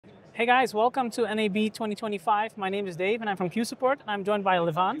Hey guys, welcome to NAB 2025. My name is Dave and I'm from Q Support. I'm joined by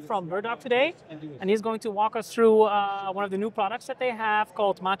Levent from BirdDog today, and he's going to walk us through one of the new products that they have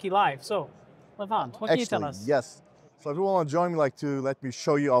called MAKI Live. So, Levent, what can you tell us? Yes. So if you want to join me, let me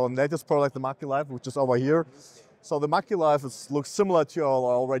show you our latest product, the MAKI Live, which is over here. So the MAKI Live looks similar to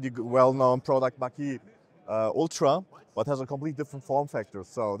our already well-known product MAKI Ultra, but has a completely different form factor.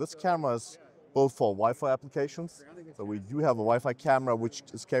 So this camera is built for Wi-Fi applications. So we do have a Wi-Fi camera which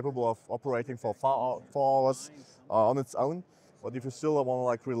is capable of operating for 4 hours on its own. But if you still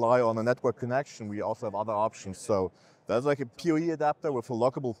want to rely on a network connection, we also have other options. So there's like a PoE adapter with a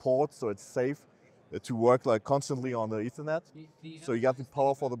lockable port, so it's safe to work constantly on the Ethernet. So you get the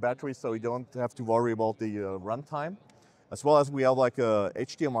power for the battery, so you don't have to worry about the runtime. As well as we have like a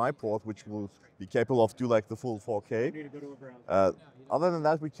HDMI port, which will be capable of do the full 4K. Other than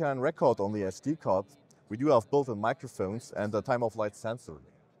that, we can record on the SD card. We do have built-in microphones and a time-of-flight sensor.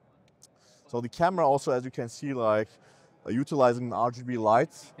 So the camera also, as you can see, utilizing an RGB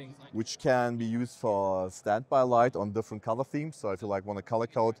light, which can be used for standby light on different color themes. So if you want to color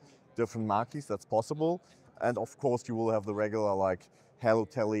code different MAKIs, that's possible. And of course, you will have the regular halo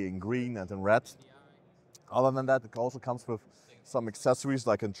tele in green and in red. Other than that, it also comes with some accessories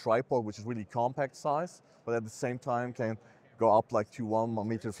like a tripod, which is really compact size, but at the same time can go up to 1.50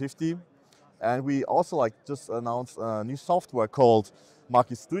 meters. And we also just announced a new software called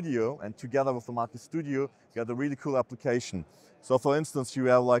MAKI Studio, and together with the MAKI Studio, you get a really cool application. So for instance, you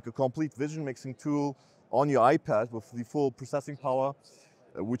have a complete vision mixing tool on your iPad with the full processing power,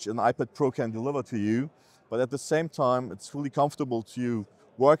 which an iPad Pro can deliver to you. But at the same time, it's really comfortable to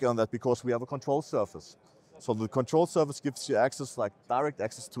work on that because we have a control surface. So the control surface gives you access, direct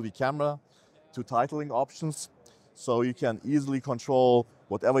access to the camera, to titling options. So you can easily control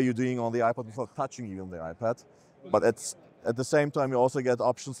whatever you're doing on the iPad without touching even the iPad. But at the same time, you also get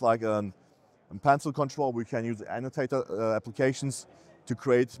options like a pencil control. We can use annotator applications to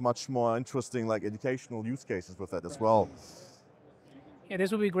create much more interesting educational use cases with that as well. Yeah,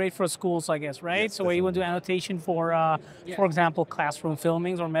 this would be great for schools, I guess, right? Yes, so where you would do annotation for example, classroom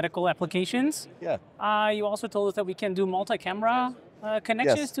filmings or medical applications. Yeah. You also told us that we can do multi-camera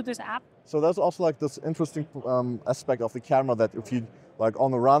connections Yes. to this app. So there's also this interesting aspect of the camera that if you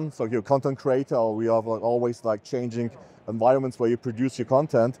on the run, so you're a content creator, or we have always changing environments where you produce your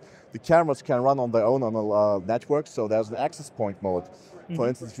content, the cameras can run on their own on a network. So there's an access point mode. Mm-hmm. For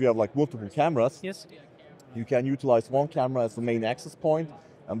instance, if you have multiple cameras, yes, you can utilize one camera as the main access point,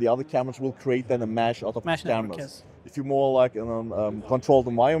 and the other cameras will create then a mesh out of the cameras. Network, yes. If you're more in a controlled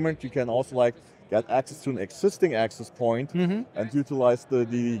environment, you can also get access to an existing access point and utilize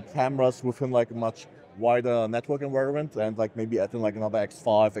the cameras within a much wider network environment, and maybe add in another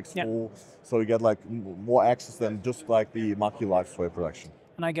X5, X4, yeah. So you get more access than just the MAKI Live for production.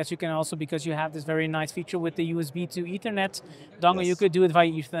 And I guess you can also, because you have this very nice feature with the USB to Ethernet dongle, yes. You could do it via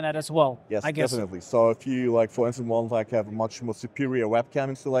Ethernet as well. Yes, I guess. Definitely. So if you, for instance, want to have a much more superior webcam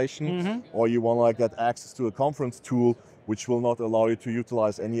installation, or you want to get access to a conference tool, which will not allow you to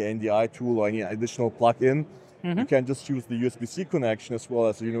utilize any NDI tool or any additional plug-in, you can just use the USB-C connection as well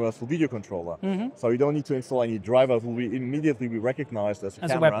as a universal video controller. So you don't need to install any driver. It will immediately be recognized as a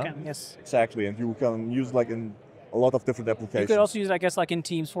camera. As a webcam, yes. Exactly, and you can use in a lot of different applications. You could also use, I guess, in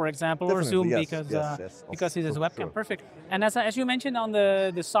Teams, for example, definitely, or Zoom, yes, because it is a webcam. Sure. Perfect. And as you mentioned on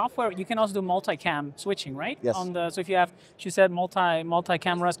the software, you can also do multi-cam switching, right? Yes. So if you have, you said multi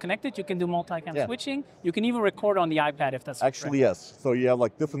cameras connected, you can do multi-cam switching. You can even record on the iPad if that's actually correct. Yes. So you have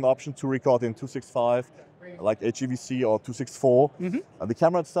different options to record in 265, HEVC or 264. The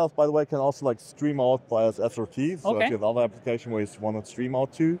camera itself, by the way, can also stream out via SRT. So if you have other application where you want to stream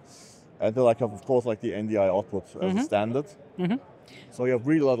out to. And then of course the NDI output as a standard. So you have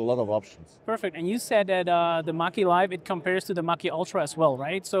really a lot of options. Perfect. And you said that the MAKI Live, it compares to the MAKI Ultra as well,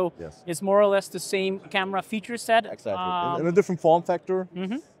 right? So yes. It's more or less the same camera feature set. Exactly. In a different form factor.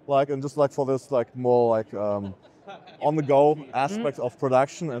 And just for this more on-the-go aspect of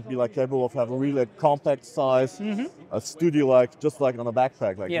production, and be capable of having a really compact size, a studio just on a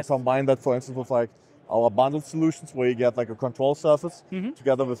backpack. Yes. You combine that, for instance, with our bundled solutions where you get a control surface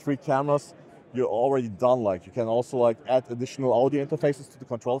together with 3 cameras. You're already done. You can also add additional audio interfaces to the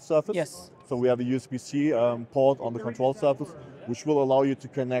control surface. Yes. So we have a USB-C port on the control surface, which will allow you to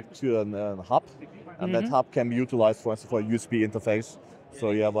connect to a hub, and that hub can be utilized, for instance, for a USB interface.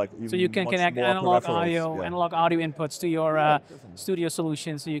 So you have even so you can connect analog audio inputs to your studio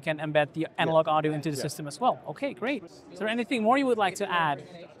solution, so you can embed the analog audio into the system as well. Okay, great. Is there anything more you would like to add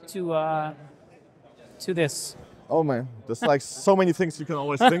to this? Oh man, there's so many things you can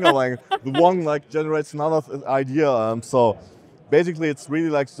always think of. The one generates another idea. So basically it's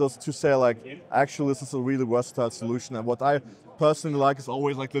really like just to say like, actually this is a really versatile solution. And what I personally like is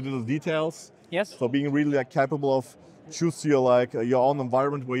always like the little details. Yes. So being really like capable of choose your like your own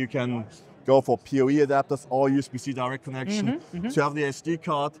environment where you can go for PoE adapters or USB-C direct connection to have the SD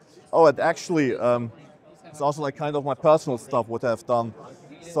card. Oh, and actually, it's also like kind of my personal stuff what I've done.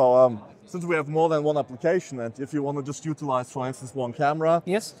 So since we have more than one application, and if you want to just utilize, for instance, one camera,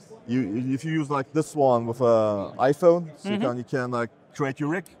 yes, if you use like this one with an iPhone, so you can like create your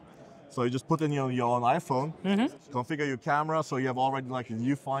rig. So you just put in your own iPhone, configure your camera, so you have already like a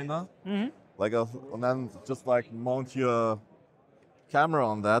viewfinder, and then just like mount your camera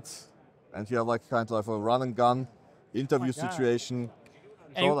on that, and you have like kind of a run and gun interview situation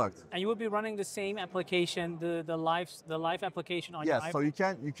product. And you would be running the same application, the live application on your iPhone?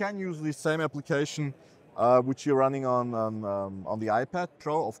 Yes, so you can use the same application which you're running on the iPad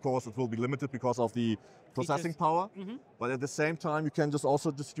Pro. Of course, it will be limited because of the processing power, but at the same time, you can just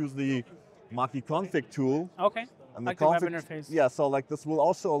also use the MAKI config tool. Okay. And like the web interface. Yeah, so like this will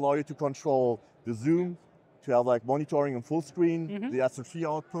also allow you to control the zoom, to have like monitoring in full screen, the SRC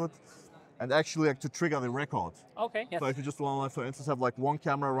output, and actually like to trigger the record. Okay. Yes. So if you just want to, like, for instance, have like one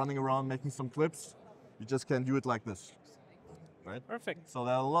camera running around making some clips, you just can do it like this, right? Perfect. So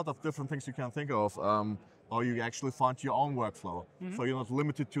there are a lot of different things you can think of. How you actually find your own workflow. So you're not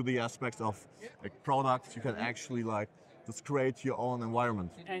limited to the aspects of like products. You can actually like just create your own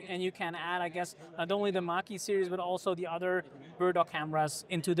environment. And you can add, I guess, not only the MAKI series, but also the other BirdDog cameras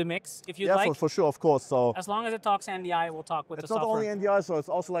into the mix, if you'd like. Yeah, for sure, of course. So as long as it talks NDI, we'll talk with the software. It's not only NDI, so it's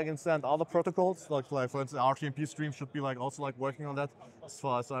also like instant other protocols. Like for instance, RTMP stream should be like also like working on that, as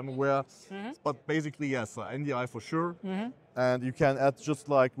far as I'm aware. But basically, yes, NDI for sure. And you can add, just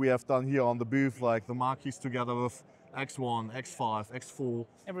like we have done here on the booth, like the MAKIs together with X1, X5, X4.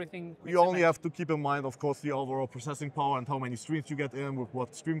 Everything. You only have to keep in mind, of course, the overall processing power and how many streams you get in with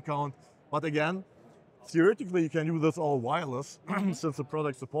what stream count. But again, theoretically, you can do this all wireless since the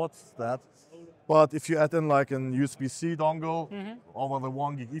product supports that. But if you add in like an USB-C dongle over the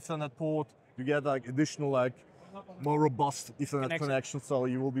 1 gig Ethernet port, you get like additional like more robust Ethernet connection, so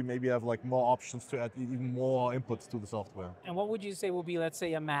you will be maybe have like more options to add even more inputs to the software. And what would you say will be, let's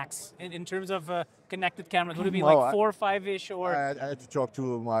say, a max in terms of connected cameras? Would it be like 4 or 5-ish, or? I had to talk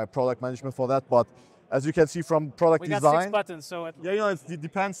to my product management for that, but as you can see from product design, we got 6 buttons, so yeah, you know, it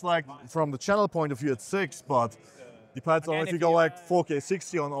depends. Like from the channel point of view, it's 6, but depends on if you go like 4K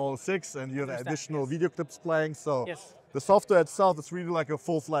 60 on all 6, and you have additional video clips playing. So. Yes. The software itself is really like a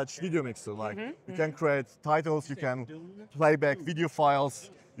full-fledged video mixer. Like you can create titles, you can play back video files,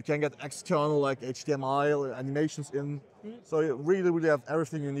 you can get external like HDMI animations in. So you really have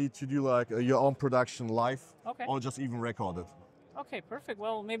everything you need to do like your own production live, or just even record it. Okay, perfect.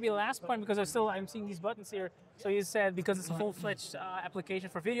 Well, maybe last point, because I'm seeing these buttons here. So you said because it's a full-fledged application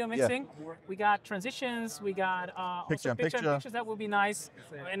for video mixing, we got transitions, we got picture pictures. That would be nice,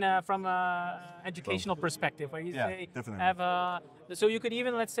 and from an educational perspective, where you say have so you could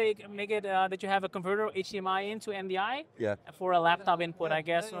even, let's say, make it that you have a converter HDMI into NDI for a laptop input, I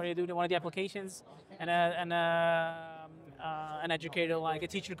guess, or you do one of the applications, and an educator, like a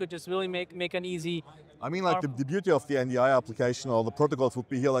teacher, could just really make an easy. I mean, like the beauty of the NDI application or the protocols would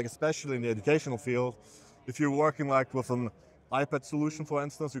be here, like especially in the educational field. If you're working like with an iPad solution, for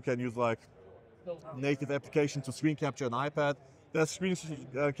instance, you can use like native application to screen capture an iPad. There's screen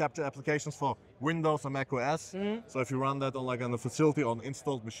capture applications for Windows and Mac OS. So if you run that on like on a facility on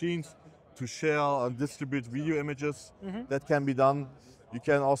installed machines to share and distribute video images, that can be done. You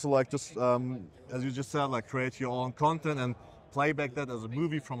can also like just, as you just said, like create your own content and playback that as a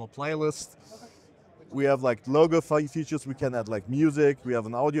movie from a playlist. We have like logo features, we can add like music, we have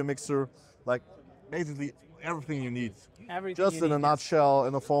an audio mixer, like basically everything you need. Just in a nutshell,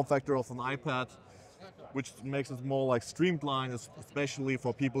 in a form factor of an iPad, which makes it more like streamlined, especially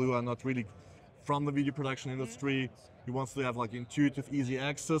for people who are not really from the video production industry, who wants to have like intuitive, easy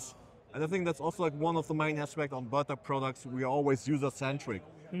access. And I think that's also like one of the main aspects on BirdDog products. We are always user-centric.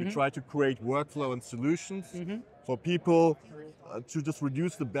 We try to create workflow and solutions for people to just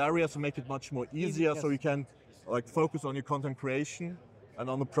reduce the barriers and make it much more easier, so you can like focus on your content creation and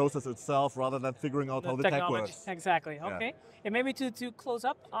on the process itself rather than figuring out how the tech works. Exactly. Okay. And maybe to close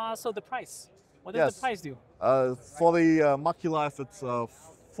up, so the price. What does the price do? For the MAKI Live, it's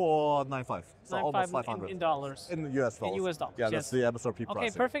 $495, so almost $500 in dollars. In US dollars. In US dollars. Yeah, that's the MSRP price.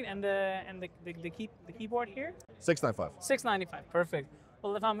 Okay, perfect. And the keyboard here? $695. $695. Perfect.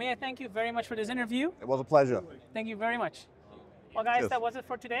 Well, Levent, may I thank you very much for this interview. It was a pleasure. Thank you very much. Well, guys, that was it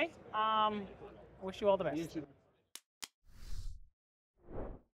for today. Wish you all the best.